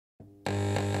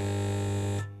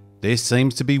There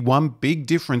seems to be one big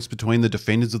difference between the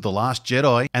defenders of The Last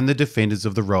Jedi and the defenders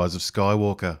of The Rise of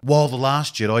Skywalker. While The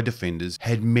Last Jedi defenders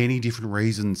had many different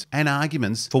reasons and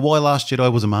arguments for why Last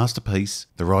Jedi was a masterpiece,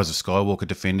 The Rise of Skywalker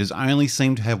defenders only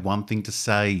seem to have one thing to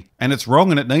say, and it's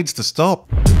wrong and it needs to stop.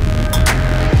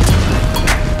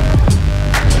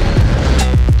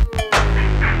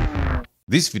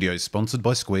 This video is sponsored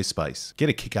by Squarespace. Get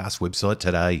a kick-ass website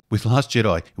today. With Last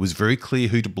Jedi, it was very clear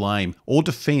who to blame or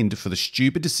defend for the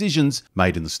stupid decisions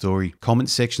made in the story. Comment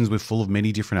sections were full of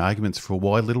many different arguments for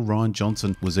why little Rian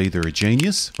Johnson was either a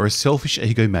genius or a selfish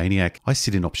egomaniac. I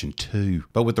sit in option 2.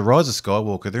 But with The Rise of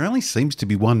Skywalker, there only seems to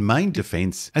be one main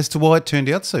defense as to why it turned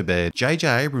out so bad.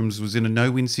 JJ Abrahms was in a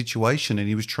no-win situation and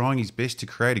he was trying his best to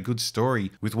create a good story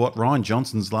with what Rian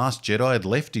Johnson's Last Jedi had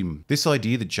left him. This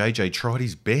idea that JJ tried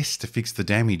his best to fix the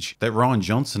damage that Rian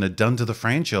Johnson had done to the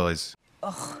franchise.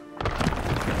 Ugh.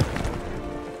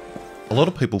 A lot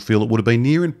of people feel it would have been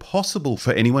near impossible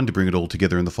for anyone to bring it all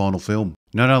together in the final film.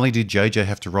 Not only did JJ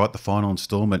have to write the final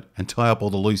installment and tie up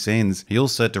all the loose ends, he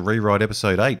also had to rewrite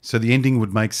episode 8 so the ending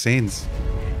would make sense.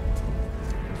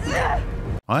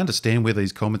 I understand where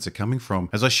these comments are coming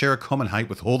from, as I share a common hate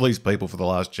with all these people for The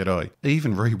Last Jedi.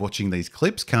 Even re-watching these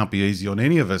clips can't be easy on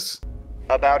any of us.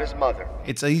 About his mother.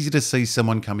 It's easy to see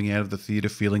someone coming out of the theatre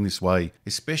feeling this way,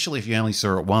 especially if you only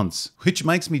saw it once, which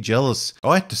makes me jealous.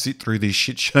 I had to sit through this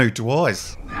shit show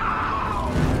twice.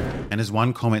 And as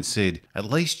one comment said, at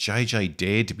least JJ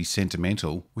dared to be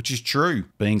sentimental, which is true.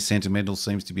 Being sentimental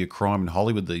seems to be a crime in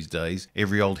Hollywood these days.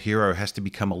 Every old hero has to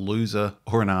become a loser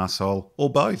or an arsehole or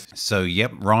both. So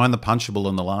yep, Ryan the Punchable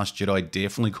and The Last Jedi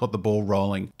definitely got the ball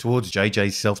rolling towards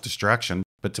JJ's self-destruction.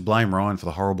 But to blame Ryan for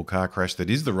the horrible car crash that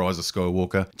is The Rise of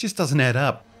Skywalker just doesn't add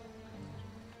up.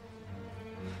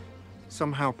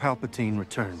 Somehow Palpatine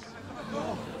returned.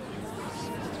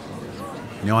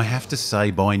 Now I have to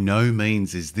say, by no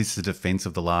means is this a defense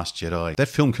of The Last Jedi. That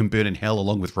film can burn in hell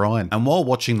along with Ryan. And while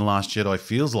watching The Last Jedi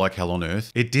feels like hell on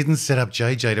earth, it didn't set up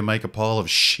JJ to make a pile of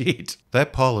shit.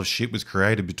 That pile of shit was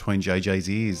created between JJ's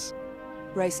ears.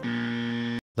 Race.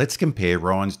 Let's compare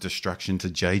Ryan's destruction to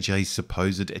JJ's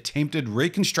supposed attempted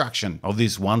reconstruction of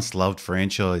this once loved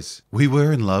franchise. We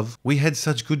were in love. We had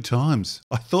such good times.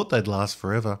 I thought they'd last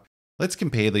forever. Let's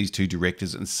compare these two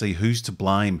directors and see who's to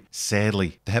blame.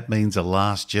 Sadly, that means a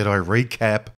Last Jedi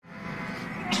recap.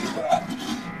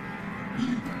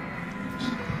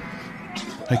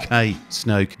 Okay,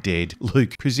 Snoke dead.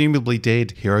 Luke presumably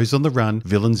dead. Heroes on the run,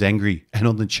 villains angry, and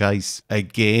on the chase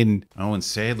again. Oh, and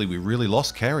sadly, we really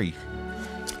lost Carrie.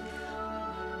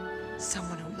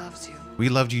 Someone who loves you. We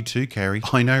loved you too, Carrie.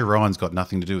 I know Ryan's got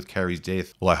nothing to do with Carrie's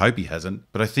death. Well, I hope he hasn't.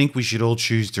 But I think we should all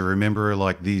choose to remember her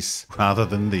like this, rather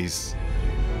than this.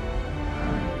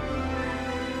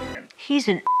 He's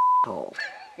an asshole.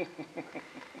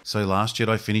 So Last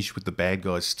Jedi finished with the bad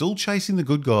guys still chasing the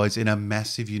good guys in a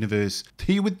massive universe that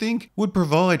you would think would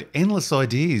provide endless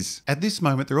ideas. At this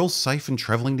moment, they're all safe and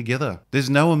travelling together. There's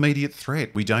no immediate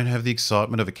threat. We don't have the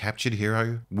excitement of a captured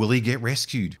hero. Will he get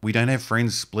rescued? We don't have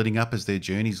friends splitting up as their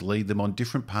journeys lead them on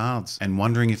different paths and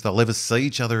wondering if they'll ever see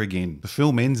each other again. The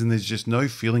film ends and there's just no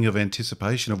feeling of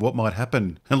anticipation of what might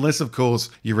happen. Unless, of course,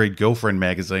 you read Girlfriend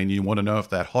magazine and you want to know if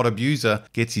that hot abuser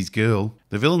gets his girl.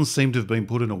 The villains seem to have been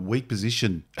put in a weak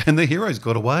position, and the heroes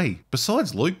got away.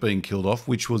 Besides Luke being killed off,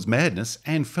 which was madness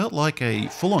and felt like a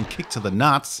full-on kick to the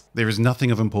nuts, there is nothing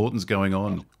of importance going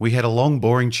on. We had a long,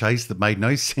 boring chase that made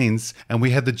no sense, and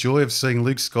we had the joy of seeing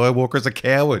Luke Skywalker as a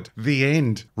coward. The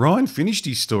end. Ryan finished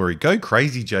his story. Go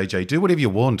crazy, JJ. Do whatever you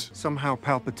want. Somehow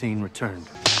Palpatine returned.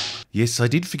 Yes, I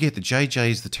did forget that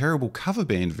JJ is the terrible cover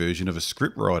band version of a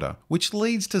scriptwriter, which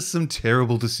leads to some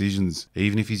terrible decisions.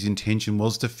 Even if his intention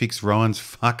was to fix Ryan's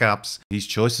fuck-ups, his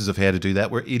choices of how to do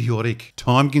that were idiotic,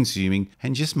 time-consuming,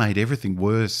 and just made everything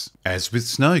worse. As with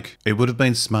Snoke, it would have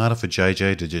been smarter for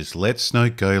JJ to just let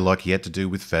Snoke go like he had to do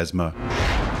with Phasma.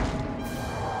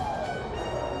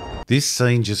 This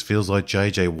scene just feels like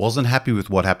JJ wasn't happy with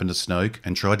what happened to Snoke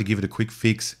and tried to give it a quick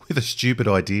fix with a stupid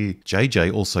idea.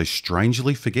 JJ also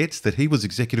strangely forgets that he was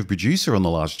executive producer on The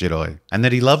Last Jedi and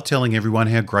that he loved telling everyone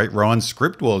how great Ryan's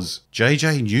script was.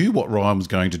 JJ knew what Ryan was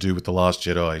going to do with The Last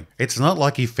Jedi. It's not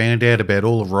like he found out about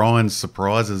all of Ryan's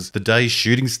surprises the day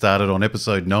shooting started on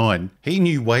episode 9. He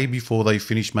knew way before they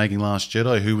finished making Last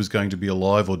Jedi who was going to be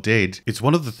alive or dead. It's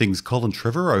one of the things Colin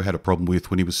Trevorrow had a problem with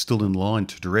when he was still in line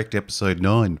to direct episode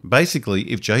 9. Basically,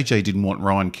 if JJ didn't want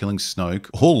Ryan killing Snoke,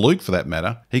 or Luke for that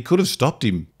matter, he could have stopped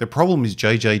him. The problem is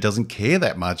JJ doesn't care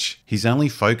that much. His only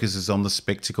focus is on the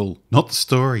spectacle, not the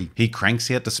story. He cranks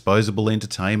out disposable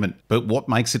entertainment, but what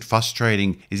makes it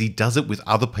frustrating is he does it with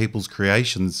other people's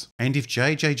creations. And if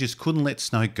JJ just couldn't let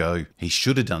Snoke go, he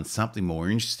should have done something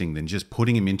more interesting than just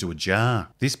putting him into a jar.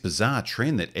 This bizarre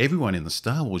trend that everyone in the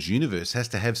Star Wars universe has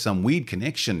to have some weird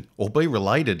connection or be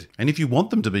related. And if you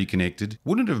want them to be connected,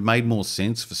 wouldn't it have made more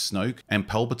sense for Snoke and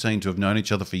Palpatine to have known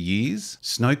each other for years?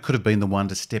 Snoke could have been the one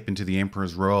to step into the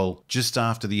Emperor's role just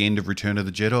after the end of Return of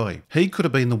the Jedi. He could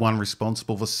have been the one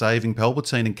responsible for saving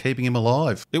Palpatine and keeping him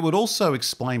alive. It would also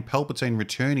explain Palpatine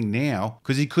returning now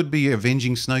because he could be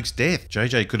avenging Snoke's death.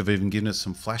 JJ could have even given us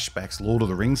some flashbacks Lord of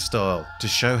the Rings style to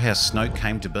show how Snoke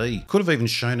came to be. Could have even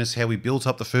shown us how he built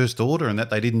up the First Order and that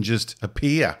they didn't just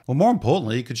appear. Or more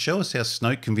importantly, he could show us how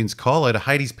Snoke convinced Kylo to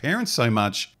hate his parents so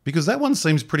much, because that one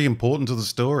seems pretty important to the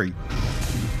story.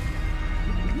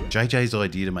 JJ's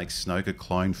idea to make Snoke a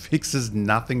clone fixes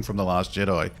nothing from The Last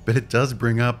Jedi, but it does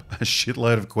bring up a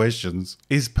shitload of questions.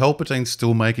 Is Palpatine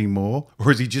still making more, or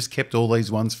has he just kept all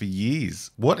these ones for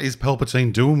years? What is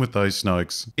Palpatine doing with those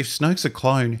Snokes? If Snoke's a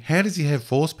clone, how does he have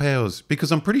force powers?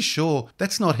 Because I'm pretty sure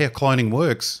that's not how cloning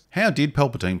works. How did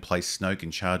Palpatine place Snoke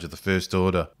in charge of the First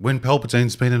Order when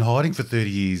Palpatine's been in hiding for 30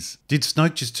 years? Did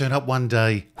Snoke just turn up one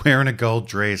day wearing a gold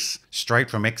dress, straight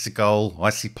from Exegol,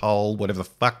 Icy Pole, whatever the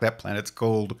fuck that planet's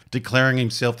called, declaring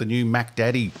himself the new Mac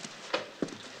Daddy?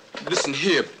 Listen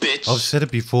here, bitch. I've said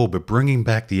it before, but bringing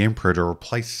back the Emperor to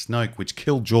replace Snoke, which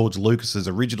killed George Lucas's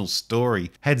original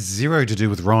story, had zero to do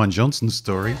with Rian Johnson's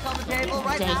story.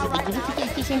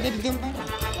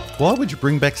 Why would you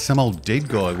bring back some old dead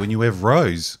guy when you have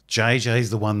Rose?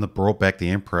 JJ's the one that brought back the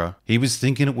Emperor. He was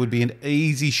thinking it would be an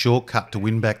easy shortcut to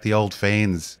win back the old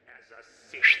fans.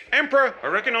 Emperor! I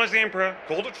recognise the Emperor.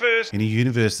 Called it first. In a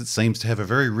universe that seems to have a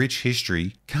very rich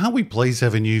history, can't we please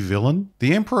have a new villain?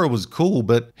 The Emperor was cool,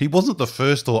 but he wasn't the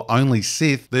first or only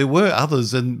Sith. There were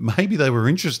others, and maybe they were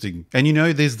interesting. And you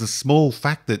know, there's the small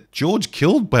fact that George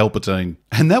killed Palpatine,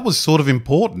 and that was sort of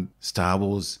important. Star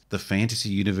Wars, the fantasy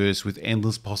universe with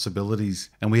endless possibilities,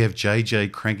 and we have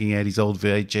JJ cranking out his old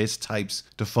VHS tapes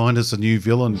to find us a new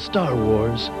villain. Star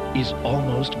Wars is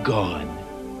almost gone.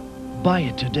 Buy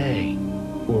it today,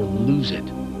 or lose it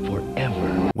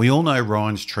forever. We all know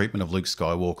Ryan's treatment of Luke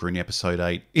Skywalker in Episode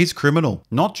 8 is criminal.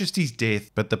 Not just his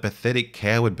death, but the pathetic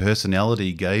coward personality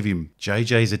he gave him.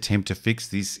 JJ's attempt to fix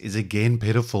this is again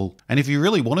pitiful. And if he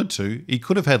really wanted to, he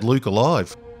could have had Luke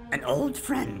alive. An old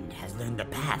friend has learned the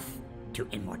path to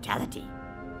immortality.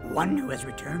 One who has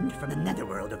returned from the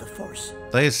netherworld of the Force.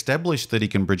 They established that he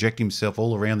can project himself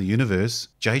all around the universe.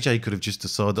 JJ could have just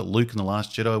decided that Luke in The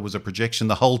Last Jedi was a projection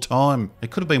the whole time.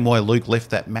 It could have been why Luke left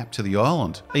that map to the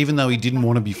island, even though he didn't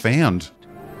want to be found.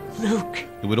 Luke!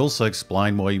 It would also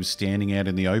explain why he was standing out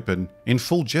in the open, in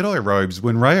full Jedi robes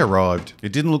when Rey arrived.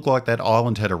 It didn't look like that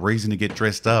island had a reason to get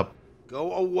dressed up.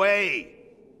 Go away!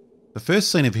 The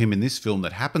first scene of him in this film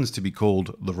that happens to be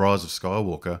called The Rise of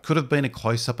Skywalker could have been a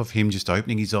close-up of him just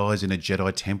opening his eyes in a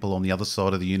Jedi temple on the other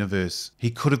side of the universe.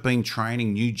 He could have been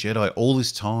training new Jedi all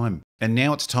this time. And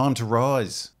now it's time to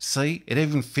rise. See, it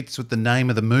even fits with the name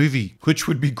of the movie, which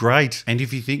would be great. And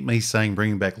if you think me saying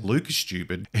bringing back Luke is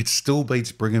stupid, it still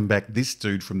beats bringing back this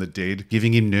dude from the dead,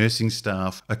 giving him nursing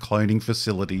staff, a cloning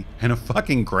facility, and a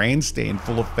fucking grandstand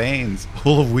full of fans,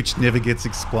 all of which never gets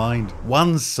explained.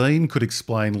 One scene could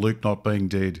explain Luke not being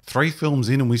dead. 3 films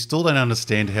in and we still don't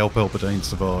understand how Palpatine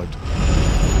survived.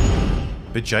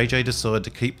 But JJ decided to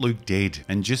keep Luke dead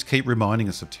and just keep reminding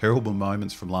us of terrible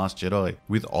moments from Last Jedi,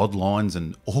 with odd lines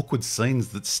and awkward scenes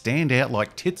that stand out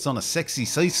like tits on a sexy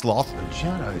sea sloth. A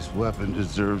Jedi's weapon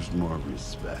deserves more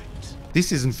respect.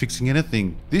 This isn't fixing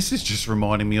anything. This is just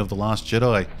reminding me of The Last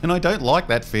Jedi, and I don't like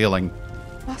that feeling.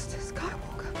 Master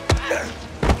Skywalker.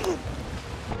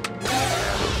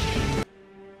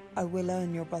 I will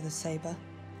earn your brother's saber.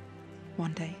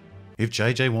 One day. If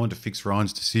JJ wanted to fix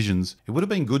Ryan's decisions, it would have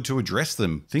been good to address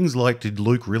them. Things like, did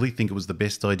Luke really think it was the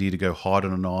best idea to go hide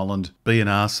on an island, be an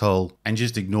asshole, and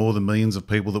just ignore the millions of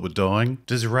people that were dying?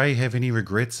 Does Rey have any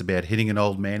regrets about hitting an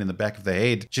old man in the back of the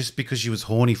head just because she was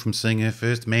horny from seeing her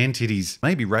first man titties?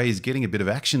 Maybe Rey is getting a bit of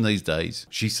action these days.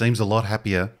 She seems a lot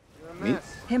happier. Me?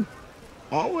 Him.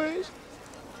 Always?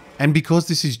 And because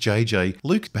this is JJ,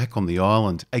 Luke's back on the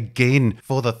island again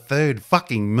for the third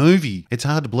fucking movie. It's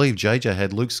hard to believe JJ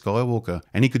had Luke Skywalker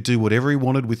and he could do whatever he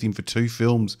wanted with him for 2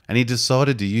 films, and he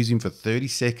decided to use him for 30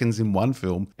 seconds in one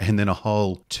film and then a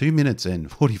whole 2 minutes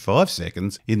and 45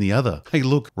 seconds in the other. Hey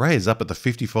look, Ray is up at the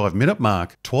 55-minute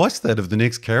mark, twice that of the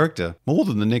next character, more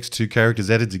than the next 2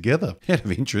 characters added together. Out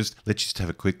of interest, let's just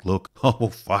have a quick look. Oh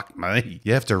fuck me.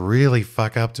 You have to really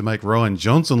fuck up to make Rian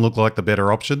Johnson look like the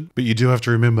better option, but you do have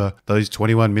to remember those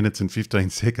 21 minutes and 15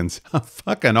 seconds are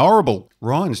fucking horrible.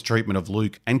 Ryan's treatment of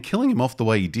Luke and killing him off the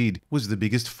way he did was the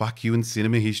biggest fuck you in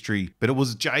cinema history, but it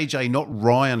was JJ, not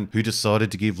Ryan, who decided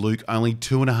to give Luke only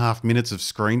 2.5 minutes of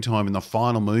screen time in the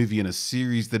final movie in a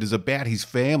series that is about his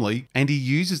family, and he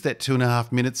uses that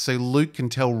 2.5 minutes so Luke can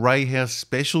tell Rey how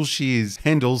special she is,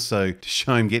 and also to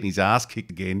show him getting his ass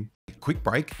kicked again. Quick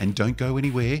break and don't go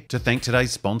anywhere to thank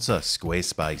today's sponsor,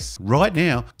 Squarespace. Right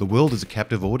now, the world is a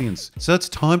captive audience, so it's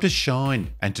time to shine.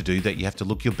 And to do that, you have to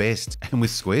look your best. And with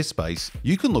Squarespace,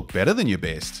 you can look better than your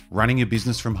best. Running your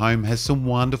business from home has some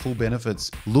wonderful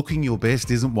benefits. Looking your best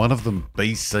isn't one of them.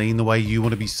 Be seen the way you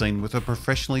want to be seen with a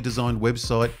professionally designed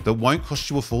website that won't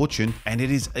cost you a fortune, and it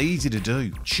is easy to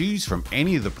do. Choose from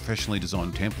any of the professionally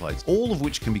designed templates, all of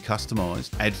which can be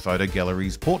customized. Add photo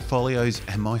galleries, portfolios,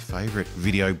 and my favorite,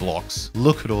 video blocks.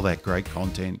 Look at all that great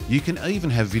content. You can even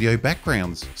have video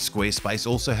backgrounds. Squarespace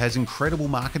also has incredible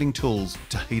marketing tools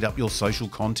to heat up your social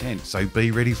content, so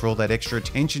be ready for all that extra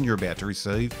attention you're about to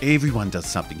receive. Everyone does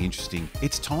something interesting.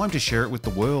 It's time to share it with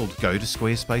the world. Go to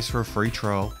Squarespace for a free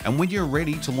trial, and when you're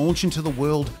ready to launch into the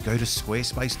world, go to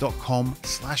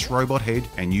squarespace.com/robothead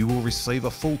and you will receive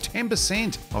a full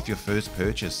 10% off your first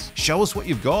purchase. Show us what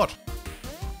you've got.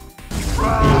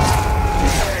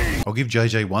 I'll give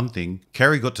JJ one thing.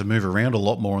 Carrie got to move around a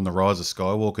lot more in The Rise of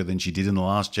Skywalker than she did in The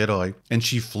Last Jedi, and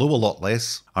she flew a lot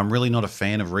less. I'm really not a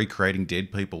fan of recreating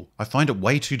dead people. I find it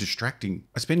way too distracting.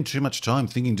 I spend too much time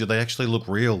thinking, do they actually look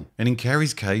real? And in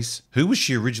Carrie's case, who was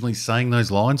she originally saying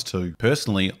those lines to?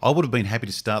 Personally, I would have been happy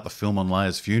to start the film on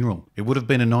Leia's funeral. It would have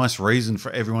been a nice reason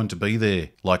for everyone to be there,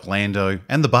 like Lando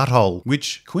and the Butthole,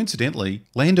 which, coincidentally,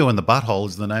 Lando and the Butthole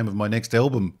is the name of my next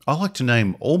album. I like to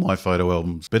name all my photo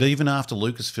albums, but even after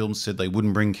Lucasfilm said they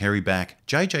wouldn't bring Carrie back,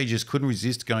 JJ just couldn't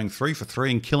resist going 3 for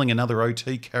 3 and killing another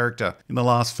OT character in the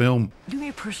last film. Do me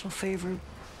a personal favor,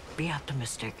 be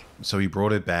optimistic. So he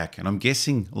brought her back, and I'm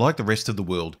guessing, like the rest of the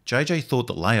world, JJ thought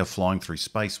that Leia flying through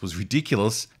space was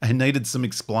ridiculous and needed some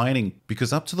explaining,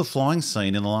 because up to the flying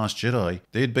scene in The Last Jedi,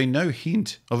 there had been no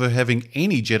hint of her having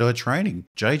any Jedi training.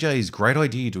 JJ's great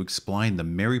idea to explain the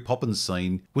Mary Poppins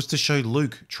scene was to show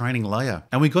Luke training Leia,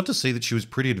 and we got to see that she was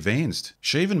pretty advanced.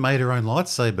 She even made her own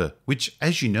lightsaber, which,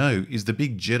 as you know, is the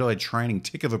big Jedi training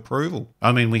tick of approval.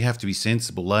 I mean, we have to be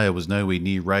sensible, Leia was nowhere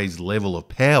near Rey's level of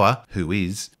power, who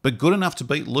is, but good enough to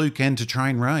beat Luke and to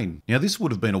train Rey. Now this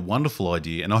would have been a wonderful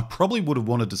idea, and I probably would have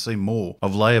wanted to see more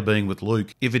of Leia being with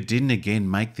Luke if it didn't again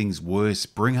make things worse,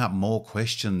 bring up more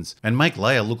questions, and make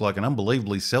Leia look like an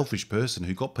unbelievably selfish person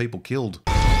who got people killed.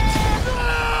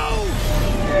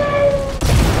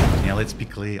 Now let's be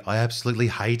clear, I absolutely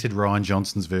hated Rian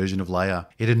Johnson's version of Leia.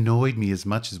 It annoyed me as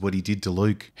much as what he did to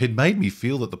Luke. It made me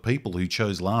feel that the people who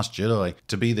chose Last Jedi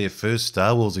to be their first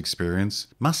Star Wars experience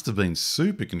must have been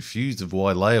super confused of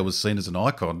why Leia was seen as an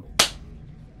icon.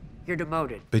 You're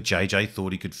demoted. But JJ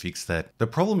thought he could fix that. The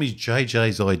problem is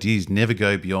JJ's ideas never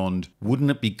go beyond,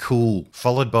 wouldn't it be cool,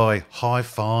 followed by high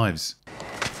fives.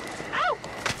 Ow!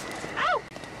 Ow!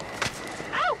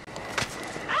 Ow!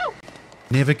 Ow!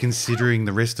 Never considering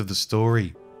the rest of the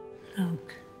story.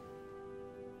 Luke.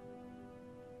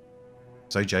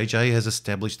 So JJ has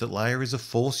established that Leia is a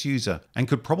Force user and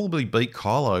could probably beat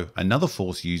Kylo, another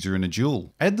Force user, in a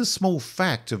duel. Add the small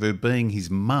fact of her being his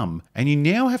mum, and you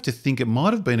now have to think it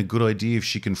might have been a good idea if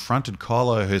she confronted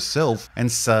Kylo herself and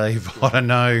saved, I don't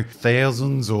know,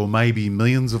 thousands or maybe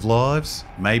millions of lives.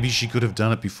 Maybe she could have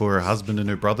done it before her husband and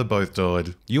her brother both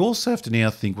died. You also have to now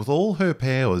think, with all her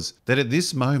powers, that at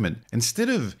this moment, instead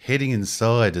of heading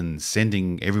inside and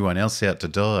sending everyone else out to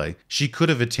die, she could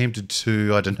have attempted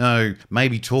to, I don't know, maybe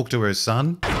talk to her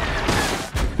son.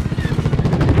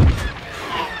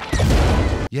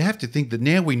 You have to think that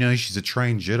now we know she's a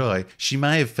trained Jedi, she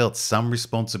may have felt some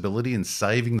responsibility in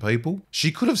saving people.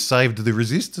 She could have saved the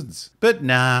Resistance. But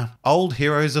nah, old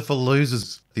heroes are for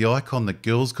losers. The icon that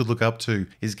girls could look up to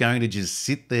is going to just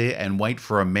sit there and wait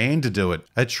for a man to do it.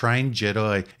 A trained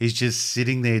Jedi is just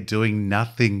sitting there doing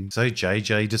nothing. So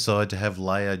JJ decided to have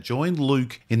Leia join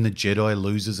Luke in the Jedi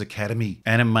Losers Academy,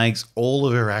 and it makes all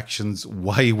of her actions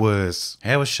way worse.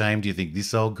 How ashamed do you think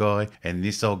this old guy and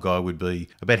this old guy would be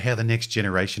about how the next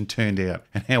generation turned out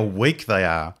and how weak they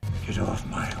are? Get off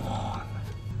my lawn.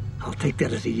 I'll take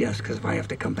that as a yes, because if I have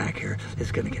to come back here,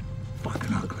 it's gonna get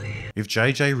fucking ugly. If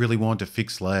JJ really wanted to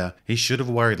fix Leia, he should have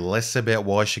worried less about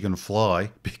why she can fly,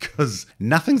 because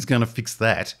nothing's going to fix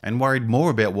that, and worried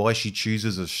more about why she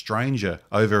chooses a stranger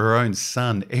over her own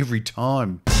son every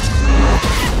time.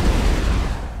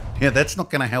 Yeah, that's not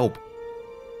going to help.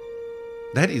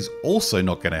 That is also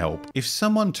not going to help. If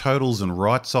someone totals and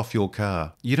writes off your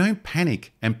car, you don't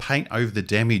panic and paint over the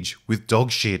damage with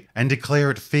dog shit and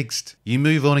declare it fixed. You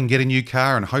move on and get a new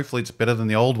car, and hopefully it's better than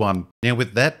the old one. Now,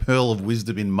 with that pearl of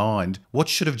wisdom in mind, what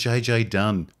should have JJ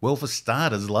done? Well, for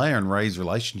starters, Leia and Rey's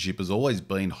relationship has always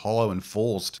been hollow and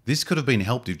forced. This could have been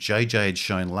helped if JJ had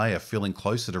shown Leia feeling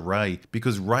closer to Rey,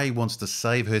 because Rey wants to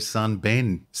save her son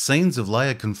Ben. Scenes of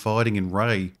Leia confiding in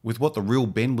Rey with what the real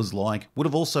Ben was like would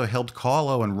have also helped Kylo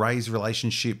and Rey's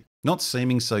relationship not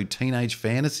seeming so teenage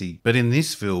fantasy. But in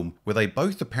this film, where they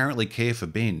both apparently care for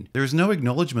Ben, there is no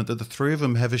acknowledgement that the three of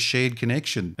them have a shared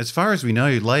connection. As far as we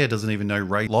know, Leia doesn't even know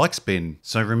Rey likes Ben.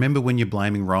 So remember when you're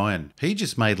blaming Ryan. He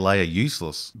just made Leia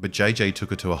useless, but JJ took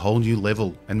her to a whole new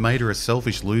level and made her a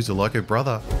selfish loser like her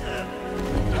brother.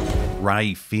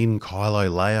 Rey, Finn, Kylo,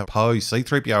 Leia, Poe,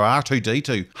 C-3PO,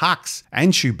 R2-D2, Hux,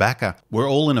 and Chewbacca were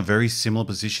all in a very similar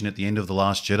position at the end of The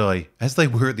Last Jedi, as they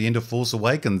were at the end of Force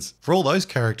Awakens. For all those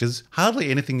characters, hardly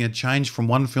anything had changed from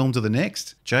one film to the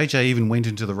next. JJ even went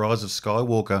into The Rise of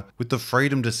Skywalker with the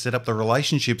freedom to set up the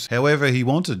relationships however he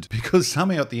wanted, because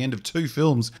somehow at the end of 2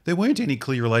 films, there weren't any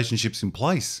clear relationships in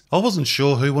place. I wasn't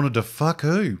sure who wanted to fuck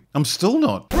who. I'm still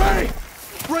not. Rey!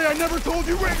 Rey, I never told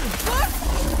you when!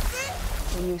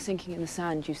 When you were sinking in the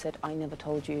sand, you said, I never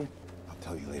told you. I'll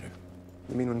tell you later.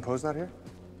 You mean when Poe's not here?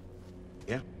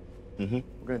 Yeah.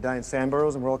 We're gonna die in sand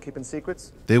burrows and we're all keeping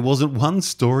secrets? There wasn't one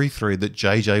story thread that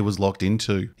JJ was locked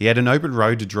into. He had an open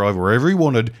road to drive wherever he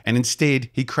wanted, and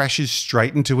instead he crashes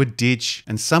straight into a ditch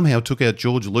and somehow took out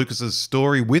George Lucas's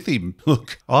story with him.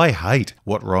 Look, I hate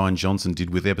what Rian Johnson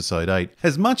did with Episode 8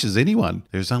 as much as anyone.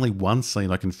 There's only one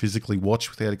scene I can physically watch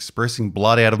without expressing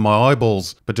blood out of my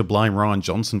eyeballs, but to blame Rian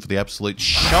Johnson for the absolute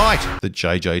shite that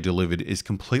JJ delivered is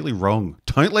completely wrong.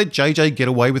 Don't let JJ get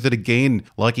away with it again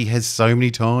like he has so many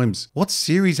times. What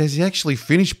series has he actually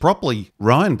finished properly?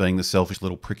 Ryan, being the selfish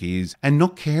little prick he is, and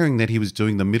not caring that he was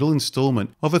doing the middle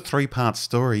installment of a 3-part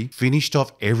story, finished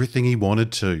off everything he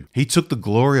wanted to. He took the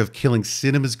glory of killing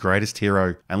cinema's greatest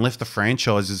hero and left the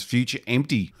franchise's future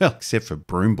empty. Well, except for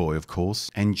Broom Boy, of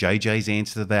course. And JJ's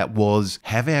answer to that was,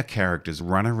 have our characters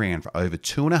run around for over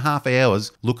 2.5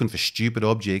 hours looking for stupid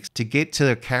objects to get to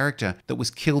a character that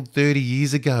was killed 30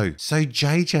 years ago, so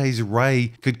JJ's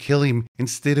Rey could kill him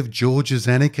instead of George's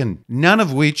Anakin. None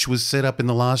of which was set up in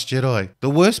The Last Jedi. The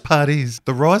worst part is,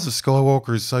 The Rise of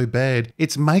Skywalker is so bad,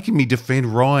 it's making me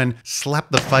defend Ryan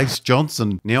slap-the-face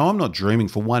Johnson. Now, I'm not dreaming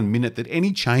for 1 minute that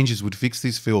any changes would fix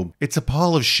this film. It's a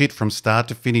pile of shit from start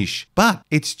to finish. But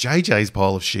it's JJ's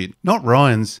pile of shit, not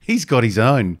Ryan's. He's got his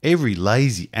own. Every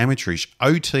lazy, amateurish,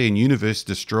 OT and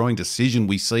universe-destroying decision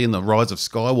we see in The Rise of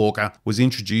Skywalker was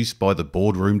introduced by the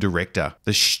boardroom director.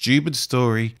 The stupid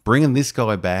story, bringing this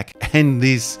guy back, and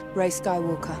this Rey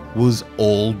Skywalker was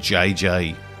all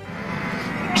JJ.